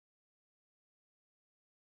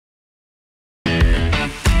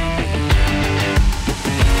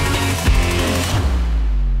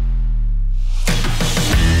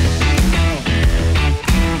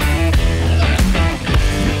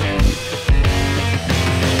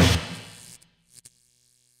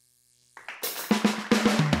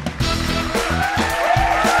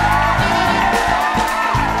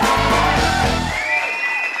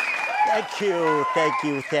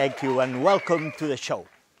thank you, and welcome to the show.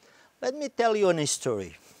 Let me tell you a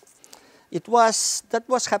story. That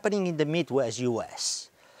was happening in the Midwest, US.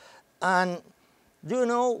 And do you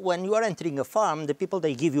know, when you are entering a farm, the people,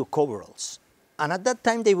 they give you coveralls. And at that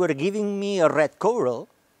time, they were giving me a red coverall,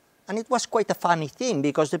 and it was quite a funny thing,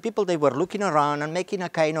 because the people, they were looking around and making a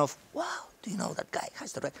kind of, wow, do you know that guy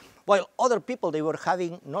has the red? While other people, they were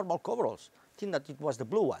having normal coveralls, thinking that it was the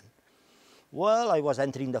blue one. Well, I was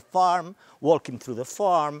entering the farm, walking through the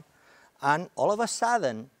farm, and all of a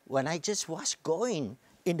sudden, when I just was going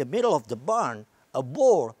in the middle of the barn, a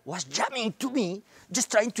boar was jamming to me,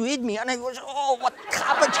 just trying to eat me, and I was, oh, what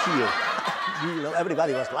happened here? You know,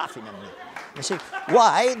 everybody was laughing at me. I say,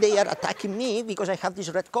 why they are attacking me because I have this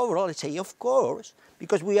red coverall? I say, of course,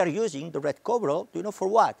 because we are using the red coverall, do you know for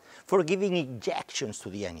what? For giving injections to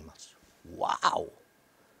the animals. Wow.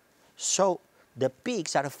 So the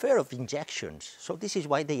pigs are afraid of injections, so this is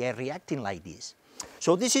why they are reacting like this.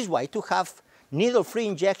 So this is why to have needle-free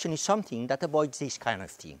injection is something that avoids this kind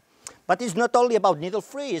of thing. But it's not only about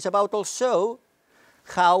needle-free, it's about also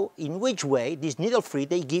how, in which way, this needle-free,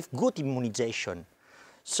 they give good immunization.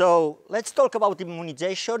 So let's talk about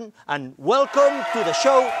immunization, and welcome to the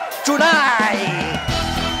show tonight!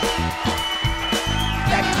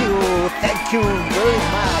 Thank you very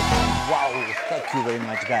much. Wow, thank you very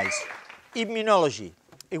much, guys. Immunology.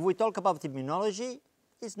 If we talk about immunology,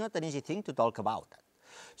 it's not an easy thing to talk about.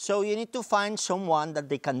 So you need to find someone that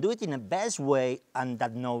they can do it in the best way and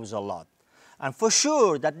that knows a lot. And for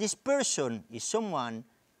sure that this person is someone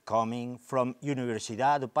coming from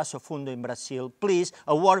Universidade do Passo Fundo in Brazil. Please,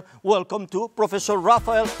 a warm welcome to Professor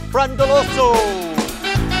Rafael Frandoloso.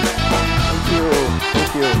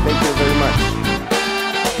 Thank you very much.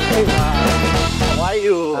 Hey, how are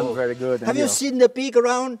you? I'm very good. Have you seen the pig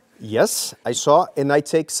around? Yes, I saw, and I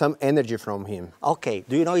take some energy from him. Okay,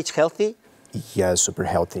 do you know it's healthy? Yeah, super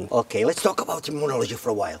healthy. Okay, let's talk about immunology for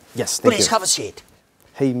a while. Yes, thank you. Please have a seat.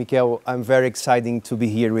 Hey, Miquel, I'm very excited to be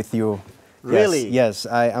here with you. Really? Yes,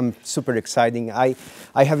 I'm super excited. I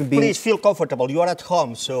haven't been... Please feel comfortable. You are at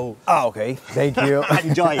home, so... Ah, okay. Thank you.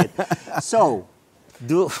 Enjoy it. So,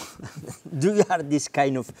 do you have this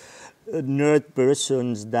kind of nerd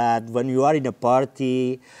persons that when you are in a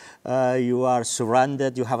party, you are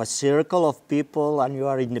surrounded, you have a circle of people, and you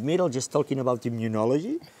are in the middle just talking about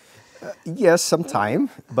immunology? Yes, sometime,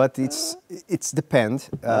 but it's depend.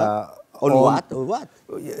 On what? On what?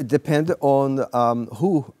 Depend on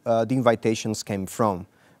who the invitations came from.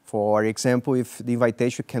 For example, if the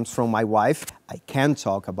invitation comes from my wife, I can't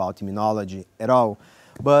talk about immunology at all.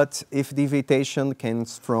 But if the invitation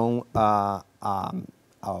comes from a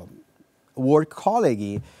work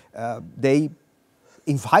colleague, they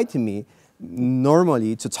invite me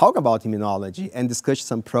normally to talk about immunology and discuss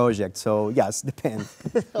some projects. So yes, depends.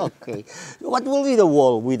 Okay. What will be the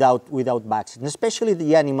world without vaccines, especially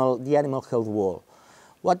the animal health world?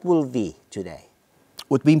 What will be today?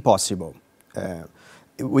 Would be impossible.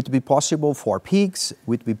 It would be possible for pigs.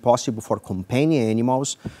 Would be possible for companion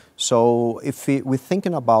animals. So if we're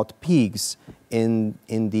thinking about pigs in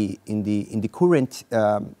the current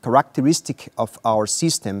characteristic of our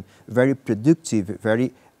system, very productive,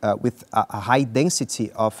 very with a high density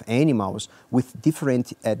of animals with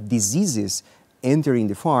different diseases entering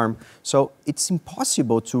the farm. So it's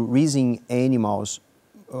impossible to raising animals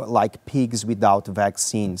like pigs without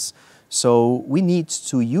vaccines. So we need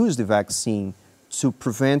to use the vaccine to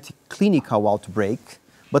prevent clinical outbreak,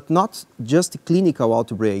 but not just clinical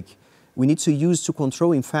outbreak. We need to use to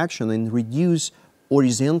control infection and reduce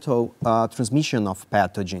horizontal transmission of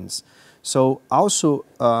pathogens. So also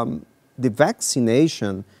the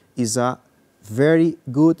vaccination is a very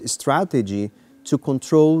good strategy to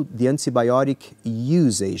control the antibiotic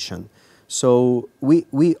usage. So we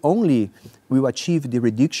will achieve the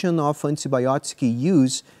reduction of antibiotic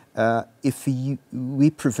use if we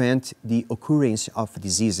prevent the occurrence of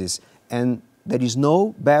diseases. And there is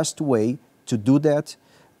no best way to do that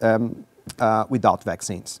without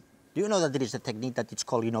vaccines. Do you know that there is a technique that it's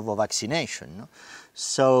called vaccination? No?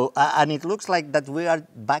 So, and it looks like that we are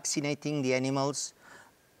vaccinating the animals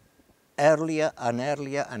earlier and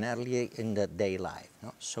earlier and earlier in the day life.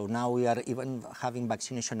 No? So now we are even having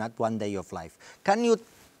vaccination at 1 day of life. Can you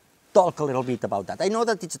talk a little bit about that? I know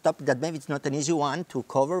that it's a topic that maybe it's not an easy one to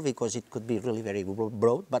cover because it could be really very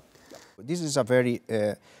broad, but... This is a very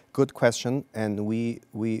good question, and we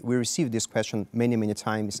received this question many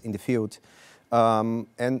times in the field.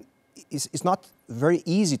 And it's not very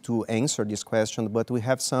easy to answer this question, but we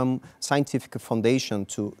have some scientific foundation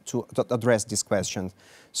to address this question.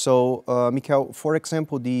 So, Miquel, for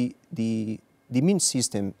example, the immune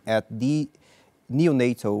system at the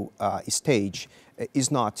neonatal stage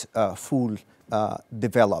is not full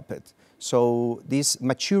developed. So this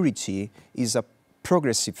maturity is a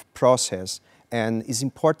progressive process, and it's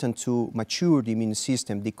important to mature the immune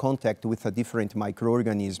system, the contact with a different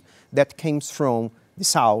microorganism that comes from the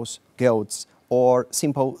sows, goats, or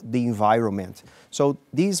simple the environment. So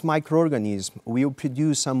these microorganisms will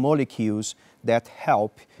produce some molecules that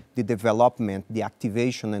help the development, the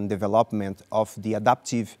activation and development of the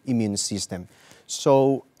adaptive immune system.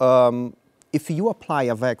 So if you apply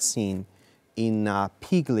a vaccine in a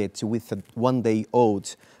piglet with a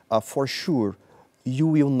 1-day-old, for sure you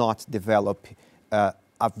will not develop a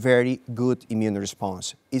very good immune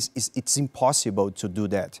response. It's impossible to do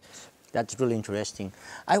that. That's really interesting.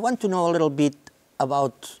 I want to know a little bit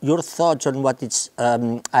about your thoughts on what is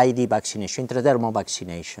ID vaccination, intradermal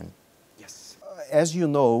vaccination. Yes. As you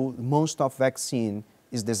know, most of vaccine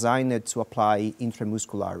is designed to apply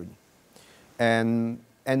intramuscularly. And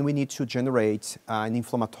we need to generate an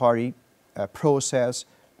inflammatory process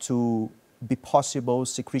to be possible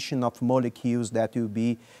secretion of molecules that will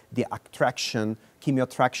be the attraction,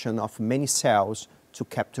 chemioattraction of many cells to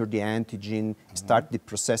capture the antigen, start the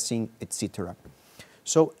processing, etc.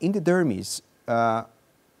 So in the dermis,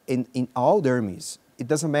 in all dermis, it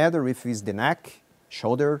doesn't matter if it's the neck,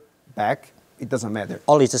 shoulder, back, it doesn't matter.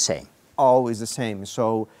 All is the same. All is the same.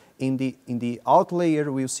 So in the out layer,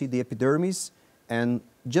 we'll see the epidermis, and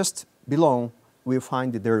just below, we'll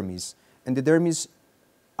find the dermis. And the dermis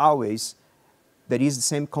always, there is the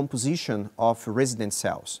same composition of resident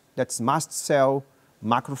cells. That's mast cell,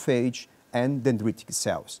 macrophage, and dendritic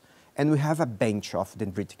cells. And we have a bench of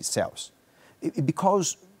dendritic cells.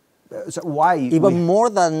 Because, so why? Even more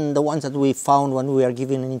than the ones that we found when we are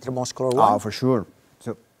giving an intramuscular one? Oh, for sure.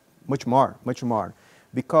 So much more, much more.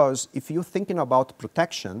 Because if you're thinking about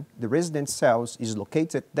protection, the resident cells is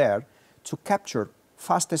located there to capture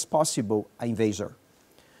fast as possible an invasor.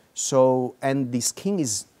 So, and the skin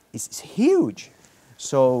is huge.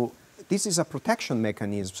 So this is a protection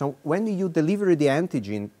mechanism. So when you deliver the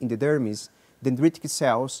antigen in the dermis, dendritic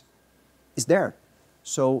cells is there.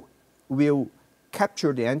 So we'll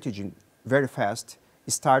capture the antigen very fast,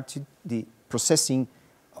 start the processing,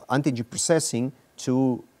 antigen processing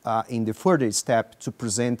to, in the further step, to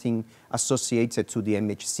presenting associated to the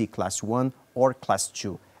MHC class 1 or class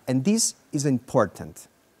 2. And this is important.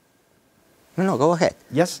 No, go ahead.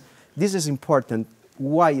 Yes, this is important.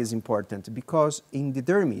 Why is important? Because in the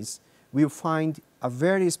dermis, we'll find a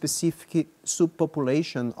very specific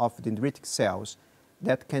subpopulation of dendritic cells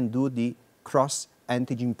that can do the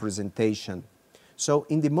cross-antigen presentation. So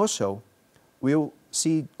in the muscle, we'll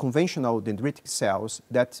see conventional dendritic cells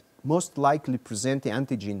that most likely present the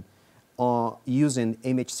antigen using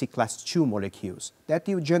MHC class 2 molecules that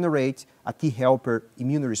will generate a T helper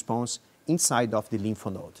immune response inside of the lymph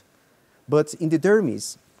node. But in the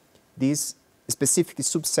dermis, this specific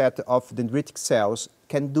subset of dendritic cells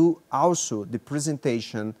can do also the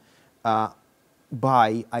presentation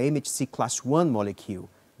by a MHC class 1 molecule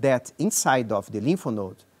that inside of the lymph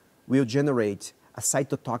node will generate a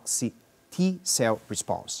cytotoxic T cell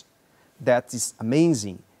response. That is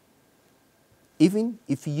amazing. Even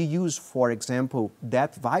if you use, for example,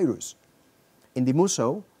 that virus, in the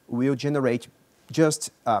muscle, will generate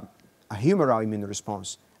just a humoral immune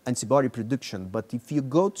response, antibody production. But if you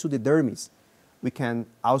go to the dermis, we can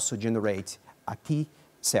also generate a T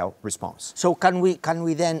cell response. So can we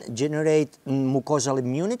then generate mucosal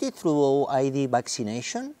immunity through ID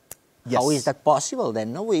vaccination? Yes. How is that possible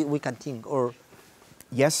then? No, we can think, or...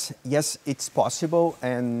 Yes, it's possible,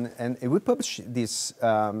 and we published this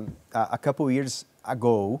a couple of years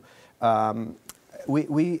ago.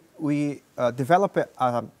 We developed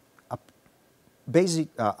a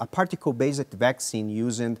particle-based vaccine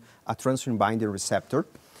using a transferrin binding receptor,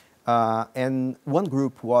 and one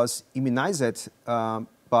group was immunized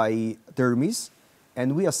by dermis,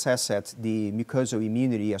 and we assessed the mucosal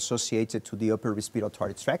immunity associated to the upper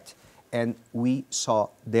respiratory tract, and we saw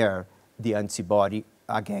there the antibody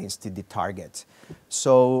against the target.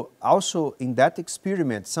 So also in that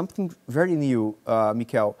experiment, something very new,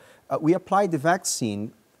 Miquel, we applied the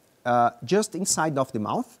vaccine just inside of the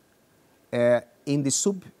mouth in the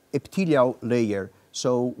subepithelial layer,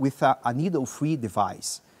 so with a needle-free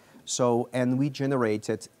device. So, and we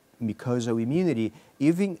generated mucosal immunity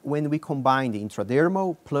even when we combined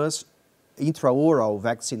intradermal plus intraoral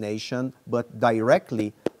vaccination, but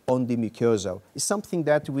directly on the mucosal. It's something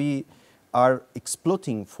that we are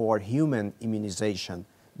exploiting for human immunization.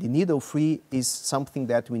 The needle-free is something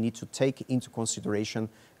that we need to take into consideration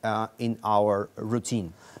in our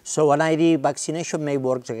routine. So an ID vaccination may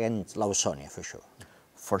work against Lawsonia, for sure?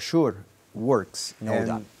 For sure. works. No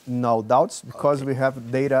doubt. No doubts, because we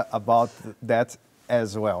have data about that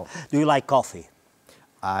as well. Do you like coffee?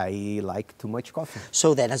 I like too much coffee.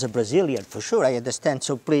 So then, as a Brazilian, for sure, I understand.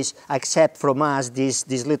 So please accept from us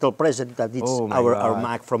this little present that it's our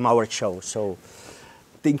mark from our show. So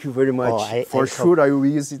thank you very much. For sure, I will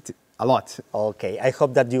use it a lot. Okay, I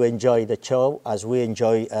hope that you enjoy the show as we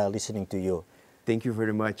enjoy listening to you. Thank you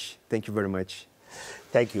very much. Thank you very much.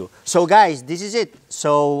 Thank you. So guys, this is it.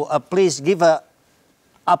 So please give a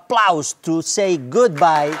applause to say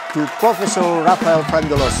goodbye to Professor Rafael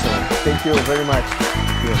Frandoloso. Thank you very much.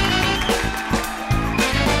 Thank you.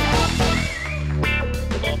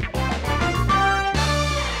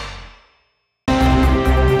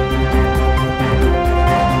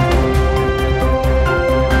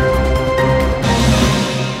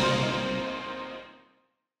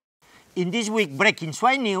 In this week, Breaking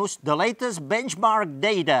Swine News, the latest benchmark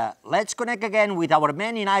data. Let's connect again with our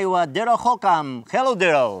man in Iowa, Derald Holtkamp. Hello,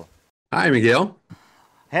 Derald. Hi, Miguel.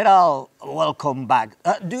 Derald, welcome back.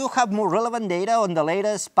 Do you have more relevant data on the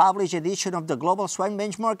latest published edition of the Global Swine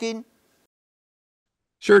Benchmarking?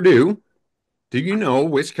 Sure do. Do you know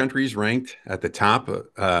which countries ranked at the top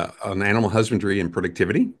on animal husbandry and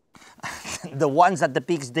productivity? The ones that the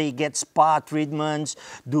pigs, they get spa treatments,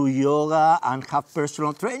 do yoga, and have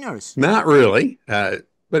personal trainers. Not really.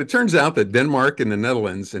 But it turns out that Denmark and the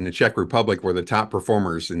Netherlands and the Czech Republic were the top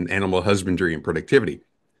performers in animal husbandry and productivity.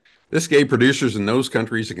 This gave producers in those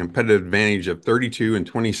countries a competitive advantage of 32 and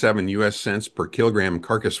 27 US cents per kilogram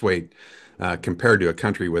carcass weight compared to a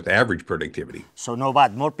country with average productivity. So no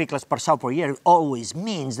bad, more piglets per sow per year always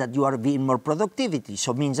means that you are being more productivity,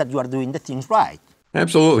 so means that you are doing the things right.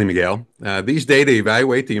 Absolutely, Miguel. These data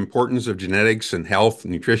evaluate the importance of genetics and health,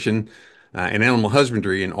 nutrition, and animal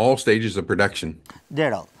husbandry in all stages of production.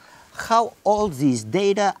 Derald, how all these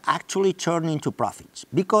data actually turn into profits?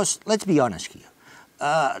 Because let's be honest here,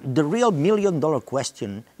 the real million-dollar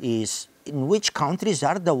question is, in which countries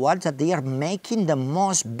are the ones that they are making the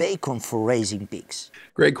most bacon for raising pigs?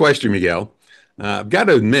 Great question, Miguel. I've got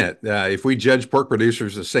to admit, if we judge pork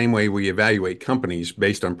producers the same way we evaluate companies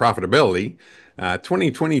based on profitability,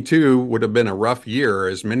 2022 would have been a rough year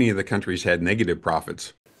as many of the countries had negative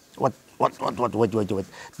profits. Wait.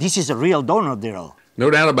 This is a real donor, Derald. No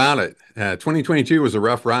doubt about it. 2022 was a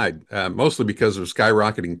rough ride, mostly because of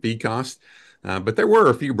skyrocketing feed costs. But there were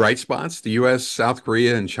a few bright spots. The U.S., South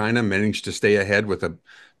Korea, and China managed to stay ahead with a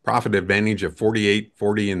profit advantage of 48,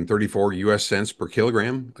 40, and 34 US cents per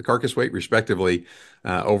kilogram a carcass weight, respectively,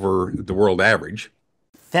 over the world average.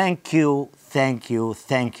 Thank you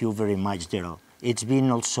very much, Derald. It's been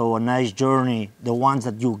also a nice journey, the ones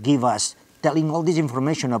that you give us, telling all this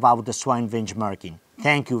information about the swine benchmarking.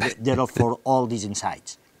 Thank you, Derald, for all these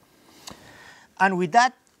insights. And with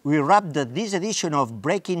that, we wrap this edition of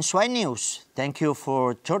Breaking Swine News. Thank you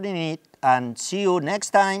for tuning it, and see you next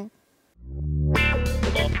time.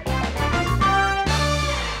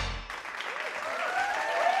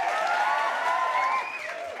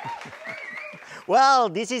 Well,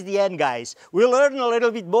 this is the end, guys. We learned a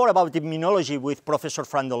little bit more about immunology with Professor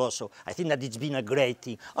Frandoloso. I think that it's been a great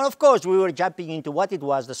thing. And of course, we were jumping into what it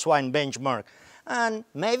was, the swine benchmark. And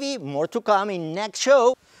maybe more to come in next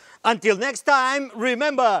show. Until next time,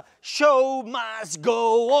 remember, show must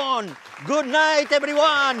go on. Good night,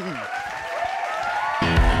 everyone.